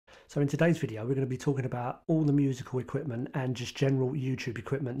So in today's video, we're going to be talking about all the musical equipment and just general YouTube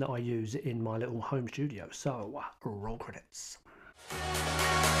equipment that I use in my little home studio. So roll credits.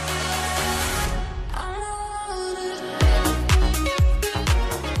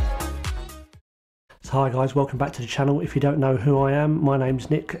 So hi guys, welcome back to the channel. If you don't know who I am, my name's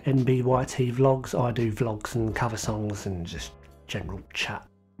Nick, NBYT Vlogs. I do vlogs and cover songs and just general chat.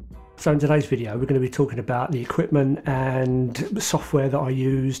 So in today's video, we're going to be talking about the equipment and software that I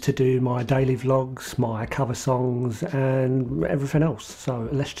use to do my daily vlogs, my cover songs and everything else. So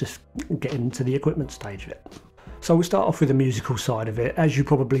let's just get into the equipment stage of it. So we'll start off with the musical side of it. As you've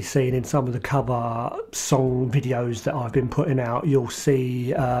probably seen in some of the cover song videos that I've been putting out, you'll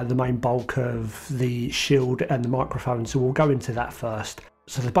see the main bulk of the shield and the microphone. So we'll go into that first.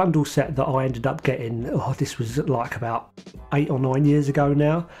 So the bundle set that I ended up getting, this was like about 8 or 9 years ago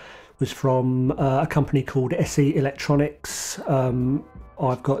now, was from a company called SE Electronics. I'm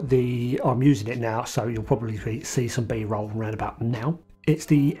using it now, so you'll probably see some B-roll around about now. It's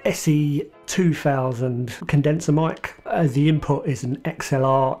the SE 2000 condenser mic. The input is an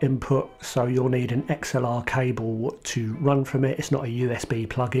XLR input, so you'll need an XLR cable to run from it. It's not a USB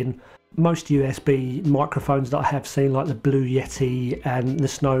plug-in. Most USB microphones that I have seen, like the Blue Yeti and the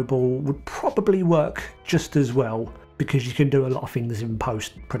Snowball, would probably work just as well, because you can do a lot of things in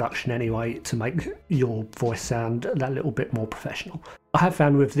post-production anyway to make your voice sound that little bit more professional. I have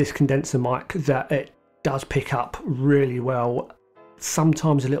found with this condenser mic that it does pick up really well,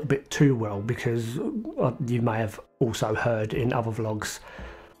 sometimes a little bit too well, because you may have also heard in other vlogs,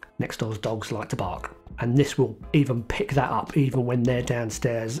 next door's dogs like to bark. And this will even pick that up even when they're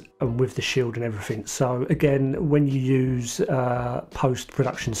downstairs and with the shield and everything. So again, when you use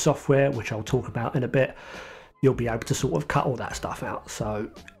post-production software, which I'll talk about in a bit, you'll be able to sort of cut all that stuff out. So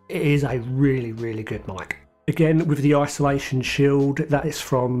it is a really, really good mic. Again, with the isolation shield, that is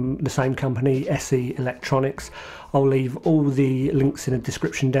from the same company, SE Electronics. I'll leave all the links in the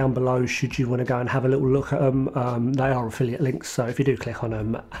description down below should you want to go and have a little look at them. They are affiliate links, so if you do click on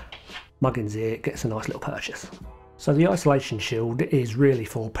them, Muggins here gets a nice little purchase. So the isolation shield is really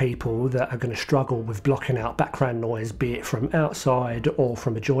for people that are going to struggle with blocking out background noise, be it from outside or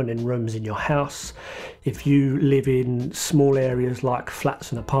from adjoining rooms in your house. If you live in small areas like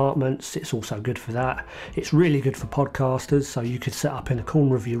flats and apartments, it's also good for that. It's really good for podcasters, so you could set up in a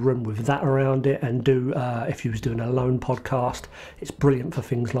corner of your room with that around it and do, if you was doing a lone podcast, it's brilliant for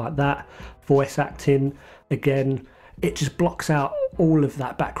things like that. Voice acting, again, it just blocks out all of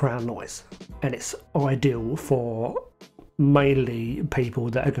that background noise, and it's ideal for mainly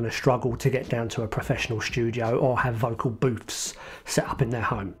people that are going to struggle to get down to a professional studio or have vocal booths set up in their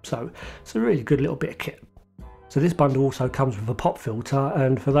home. So it's a really good little bit of kit. So this bundle also comes with a pop filter,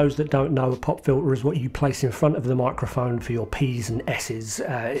 and for those that don't know, a pop filter is what you place in front of the microphone for your P's and S's.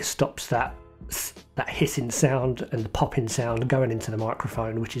 It stops that hissing sound and the popping sound going into the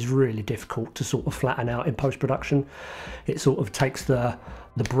microphone, which is really difficult to sort of flatten out in post-production. It sort of takes the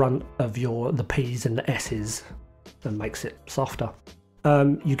brunt of the P's and the S's and makes it softer.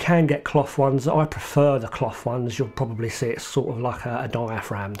 You can get cloth ones. I prefer the cloth ones. You'll probably see it's sort of like a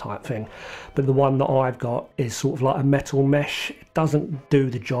diaphragm type thing, but the one that I've got is sort of like a metal mesh. It doesn't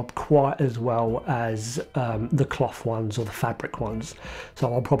do the job quite as well as the cloth ones or the fabric ones,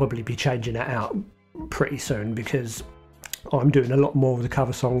 so I'll probably be changing it out pretty soon, because I'm doing a lot more of the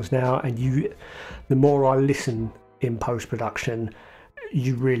cover songs now, and the more I listen in post-production,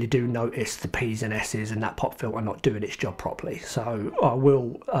 you really do notice the P's and S's and that pop filter not doing its job properly. So I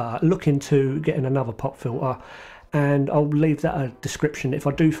will look into getting another pop filter, and I'll leave that a description if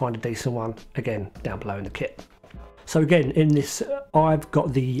I do find a decent one, again down below in the kit. So again, in this, I've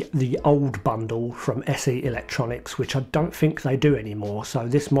got the old bundle from SE Electronics, which I don't think they do anymore. So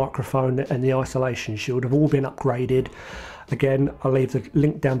this microphone and the isolation shield have all been upgraded. Again, I'll leave the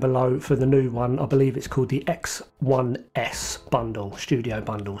link down below for the new one. I believe it's called the X1S bundle, studio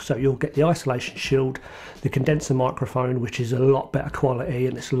bundle. So you'll get the isolation shield, the condenser microphone, which is a lot better quality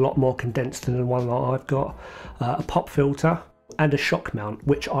and it's a lot more condensed than the one that I've got, a pop filter, and a shock mount,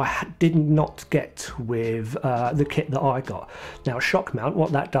 which I did not get with the kit that I got. Now, a shock mount,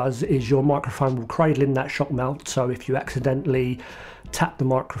 what that does is your microphone will cradle in that shock mount, so if you accidentally tap the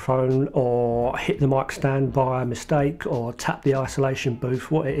microphone or hit the mic stand by mistake or tap the isolation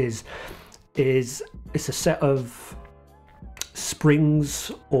booth, what it is it's a set of springs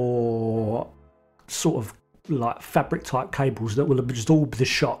or sort of like fabric type cables that will absorb the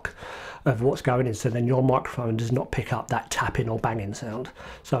shock of what's going in, so then your microphone does not pick up that tapping or banging sound.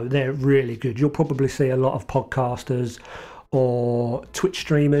 So they're really good. You'll probably see a lot of podcasters or Twitch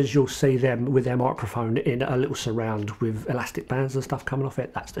streamers, you'll see them with their microphone in a little surround with elastic bands and stuff coming off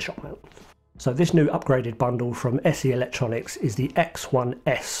it. That's the shock mount. So this new upgraded bundle from SE Electronics is the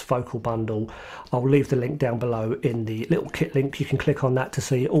X1S vocal bundle. I'll leave the link down below in the little kit link. You can click on that to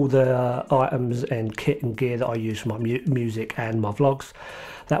see all the items and kit and gear that I use for my music and my vlogs.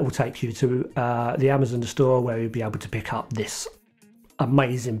 That will take you to the Amazon store, where you'll be able to pick up this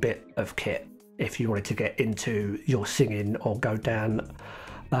amazing bit of kit if you wanted to get into your singing or go down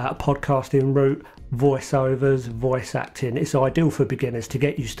a podcasting route. Voiceovers, voice acting, it's ideal for beginners to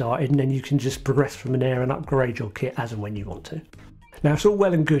get you started, and then you can just progress from there and upgrade your kit as and when you want to. Now, it's all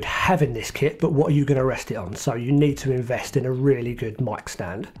well and good having this kit, but what are you going to rest it on? So you need to invest in a really good mic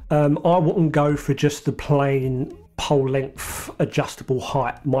stand. I wouldn't go for just the plain pole length adjustable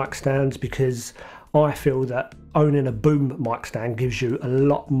height mic stands, because I feel that owning a boom mic stand gives you a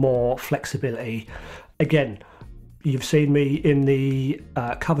lot more flexibility. Again, you've seen me in the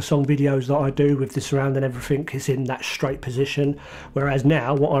cover song videos that I do with the surround and everything is in that straight position, whereas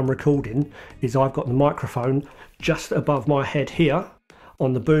now what I'm recording is I've got the microphone just above my head here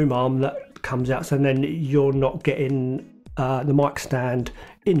on the boom arm that comes out, so then you're not getting the mic stand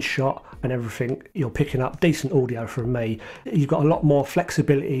in shot and everything. You're picking up decent audio from me. You've got a lot more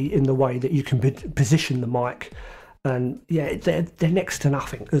flexibility in the way that you can position the mic, and yeah, they're next to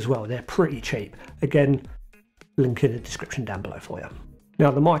nothing as well. They're pretty cheap. Again, link in the description down below for you. Now,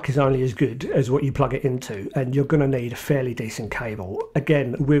 the mic is only as good as what you plug it into, and you're going to need a fairly decent cable.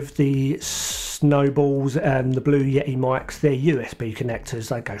 Again, with the Snowballs and the Blue Yeti mics, they're USB connectors.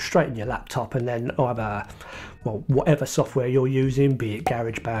 They go straight in your laptop, and then either, well, whatever software you're using, be it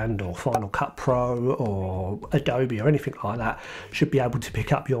GarageBand or Final Cut Pro or Adobe or anything like that, should be able to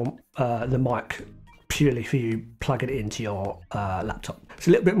pick up your the mic purely for you plugging it into your laptop. It's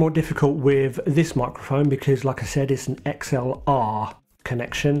a little bit more difficult with this microphone because, like I said, it's an XLR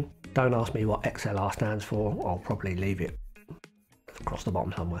connection. Don't ask me what XLR stands for. I'll probably leave it across the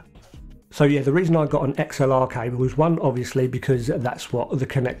bottom somewhere. So yeah, the reason I got an XLR cable was, one, obviously because that's what the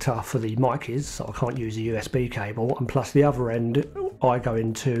connector for the mic is, so I can't use a USB cable, and plus the other end I go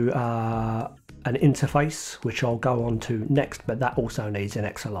into an interface, which I'll go on to next, but that also needs an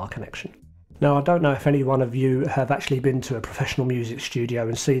XLR connection. Now, I don't know if any one of you have actually been to a professional music studio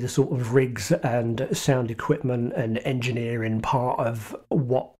and see the sort of rigs and sound equipment and engineering part of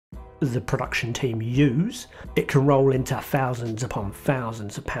what the production team use. It can roll into thousands upon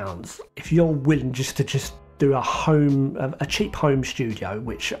thousands of pounds. If you're willing just to do a cheap home studio,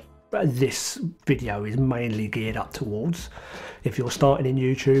 which this video is mainly geared up towards, if you're starting in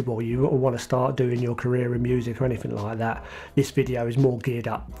YouTube or you want to start doing your career in music or anything like that, this video is more geared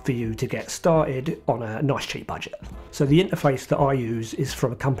up for you to get started on a nice cheap budget. So the interface that I use is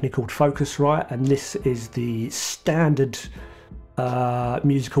from a company called Focusrite, and this is the standard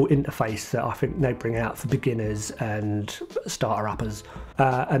musical interface that I think they bring out for beginners and starter uppers,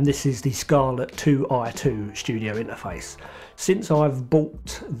 and this is the Scarlett 2i2 studio interface. Since I've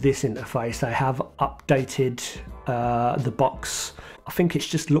bought this interface, they have updated the box. I think it's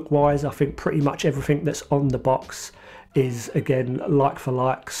just look wise. I think pretty much everything that's on the box is, again, like for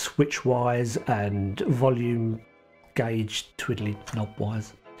like, switch wise and volume gauge twiddly knob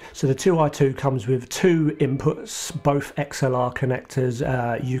wise. So the 2i2 comes with two inputs, both XLR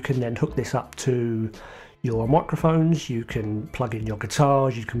connectors. You can then hook this up to your microphones, you can plug in your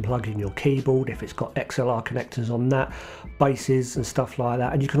guitars, you can plug in your keyboard if it's got XLR connectors on that, basses and stuff like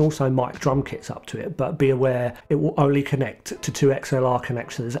that, and you can also mic drum kits up to it, but be aware it will only connect to two XLR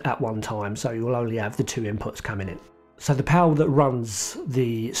connectors at one time, so you'll only have the two inputs coming in. So the power that runs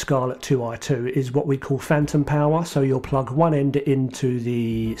the Scarlett 2i2 is what we call phantom power. So you'll plug one end into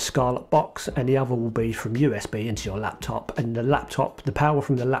the Scarlett box and the other will be from USB into your laptop, and the power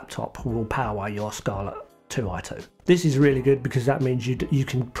from the laptop will power your Scarlett 2i2. This is really good because that means you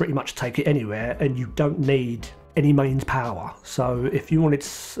can pretty much take it anywhere and you don't need any mains power. So if you wanted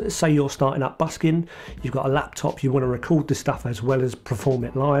to, say you're starting up busking, you've got a laptop, you want to record the stuff as well as perform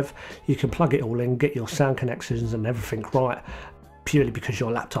it live, you can plug it all in, get your sound connections and everything right, purely because your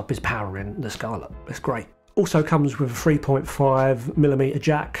laptop is powering the Scarlett. It's great. Also comes with a 3.5mm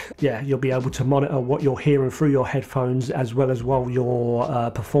jack. Yeah, you'll be able to monitor what you're hearing through your headphones as well as while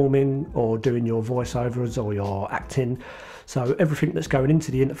you're performing or doing your voiceovers or your acting. So everything that's going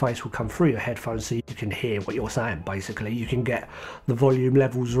into the interface will come through your headphones so you can hear what you're saying. Basically, you can get the volume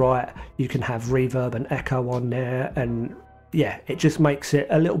levels right, you can have reverb and echo on there, and yeah, it just makes it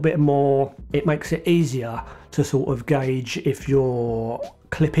a little bit more, it makes it easier to sort of gauge if you're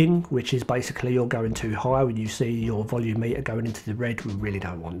clipping, which is basically you're going too high when you see your volume meter going into the red. We really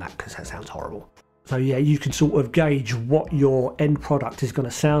don't want that because that sounds horrible. So yeah, you can sort of gauge what your end product is going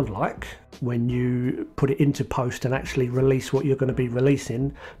to sound like when you put it into post and actually release what you're going to be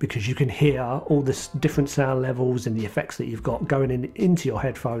releasing, because you can hear all the different sound levels and the effects that you've got going into your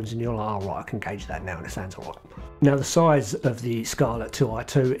headphones, and you're like, oh right, I can gauge that now and it sounds all right. Now the size of the Scarlett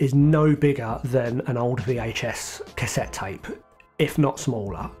 2i2 is no bigger than an old VHS cassette tape, if not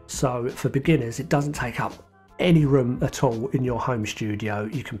smaller. So for beginners, it doesn't take up any room at all in your home studio.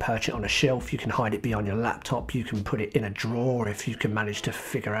 You can perch it on a shelf, you can hide it behind your laptop, you can put it in a drawer if you can manage to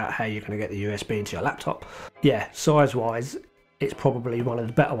figure out how you're going to get the USB into your laptop. Yeah, size wise, it's probably one of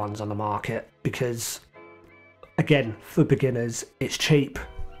the better ones on the market, because again, for beginners, it's cheap,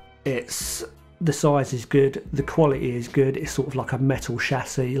 the size is good, the quality is good, it's sort of like a metal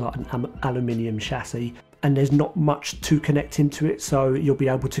chassis, like an aluminium chassis, and there's not much to connect into it, so you'll be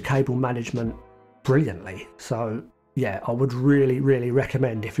able to cable management brilliantly. So yeah, I would really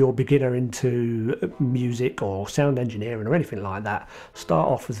recommend, if you're a beginner into music or sound engineering or anything like that, start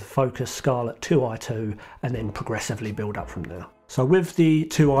off with the Focus Scarlett 2i2 and then progressively build up from there. So with the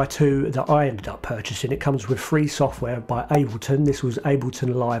 2i2 that I ended up purchasing, it comes with free software by Ableton. This was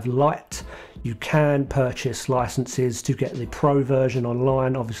Ableton Live Lite. You can purchase licenses to get the pro version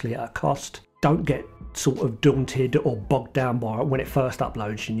online, obviously at a cost. Don't get sort of daunted or bogged down by it when it first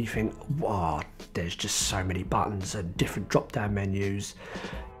uploads and you think, wow, there's just so many buttons and different drop down menus.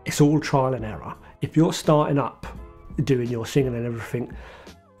 It's all trial and error. If you're starting up doing your singing and everything,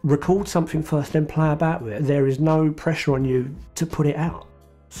 record something first, then play about with it. There is no pressure on you to put it out.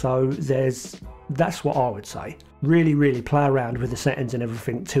 So that's what I would say. Really play around with the settings and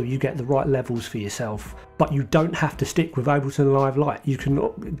everything till you get the right levels for yourself. But you don't have to stick with Ableton Live Lite. You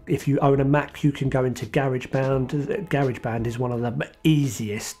can, if you own a Mac, you can go into GarageBand. GarageBand is one of the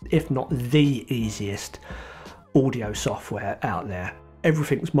easiest, if not the easiest, audio software out there.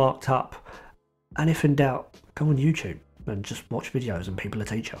 Everything's marked up, and if in doubt, go on YouTube and just watch videos and people will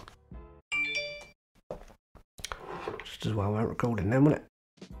teach you. Just as well we're recording then, wouldn't it?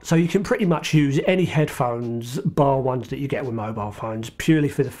 So you can pretty much use any headphones bar ones that you get with mobile phones, purely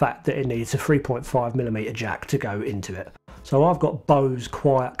for the fact that it needs a 3.5mm jack to go into it. So I've got Bose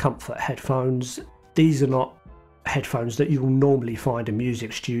Quiet Comfort headphones. These are not headphones that you will normally find in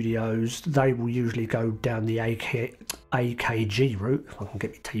music studios. They will usually go down the AKG route, if I can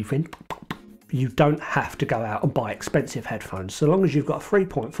get my teeth in. You don't have to go out and buy expensive headphones. So long as you've got a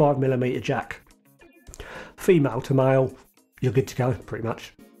 3.5mm jack, female to male, you're good to go, pretty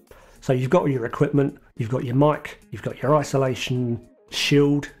much. So you've got all your equipment, you've got your mic, you've got your isolation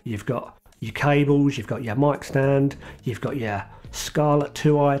shield, you've got your cables, you've got your mic stand, you've got your Scarlett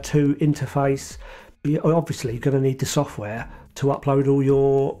 2i2 interface. Obviously, you're going to need the software to upload all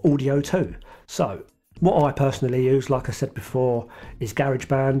your audio to. So what I personally use, like I said before, is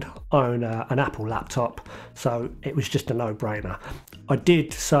GarageBand. I own an Apple laptop, so it was just a no-brainer. I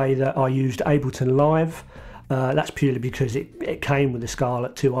did say that I used Ableton Live. That's purely because it came with the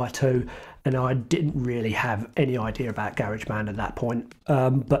Scarlett 2i2 and I didn't really have any idea about GarageBand at that point.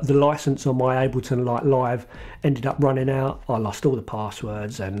 But the license on my Ableton Live ended up running out. I lost all the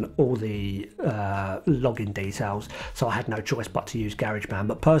passwords and all the login details, so I had no choice but to use GarageBand.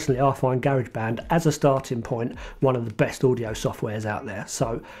 But personally, I find GarageBand as a starting point one of the best audio softwares out there.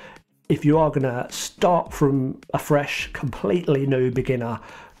 So if you are going to start from a fresh, completely new beginner,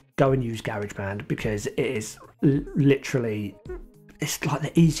 go and use GarageBand, because it is literally, it's like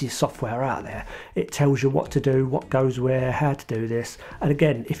the easiest software out there. It tells you what to do, what goes where, how to do this. And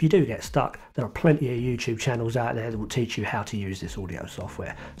again, if you do get stuck, there are plenty of YouTube channels out there that will teach you how to use this audio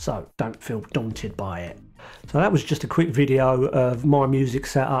software. So don't feel daunted by it. So that was just a quick video of my music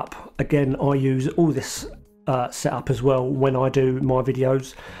setup. Again, I use all this setup as well when I do my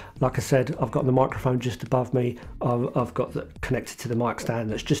videos. Like I said, I've got the microphone just above me. I've got the connected to the mic stand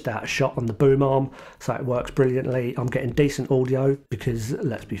that's just out of shot on the boom arm, so it works brilliantly. I'm getting decent audio because,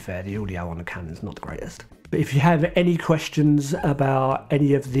 let's be fair, the audio on the Canon's not the greatest. But if you have any questions about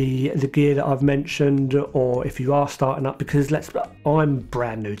any of the gear that I've mentioned, or if you are starting up, because I'm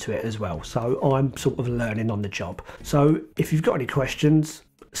brand new to it as well, so I'm sort of learning on the job. So if you've got any questions,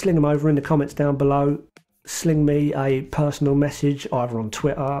 sling them over in the comments down below. Sling me a personal message either on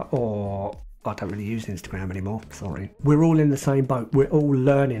Twitter, or I don't really use Instagram anymore, sorry. We're all in the same boat. We're all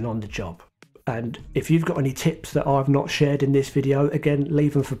learning on the job. And if you've got any tips that I've not shared in this video, again,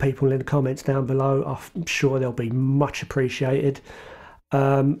 leave them for people in the comments down below. I'm sure they'll be much appreciated.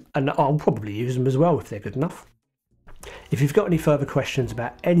 And I'll probably use them as well if they're good enough. If you've got any further questions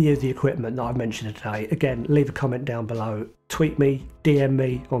about any of the equipment that I've mentioned today, again, leave a comment down below. Tweet me, DM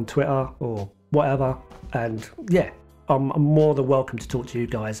me on Twitter or whatever. And yeah, I'm more than welcome to talk to you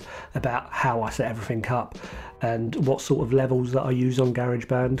guys about how I set everything up and what sort of levels that I use on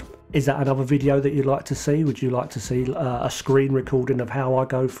GarageBand. Is that another video that you'd like to see? Would you like to see a screen recording of how I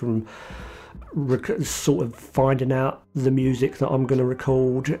go from sort of finding out the music that I'm going to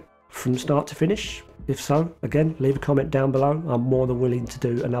record from start to finish? If so, again, leave a comment down below. I'm more than willing to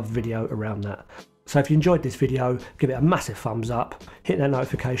do another video around that. So if you enjoyed this video, give it a massive thumbs up, hit that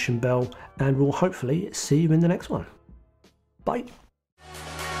notification bell, and we'll hopefully see you in the next one. Bye.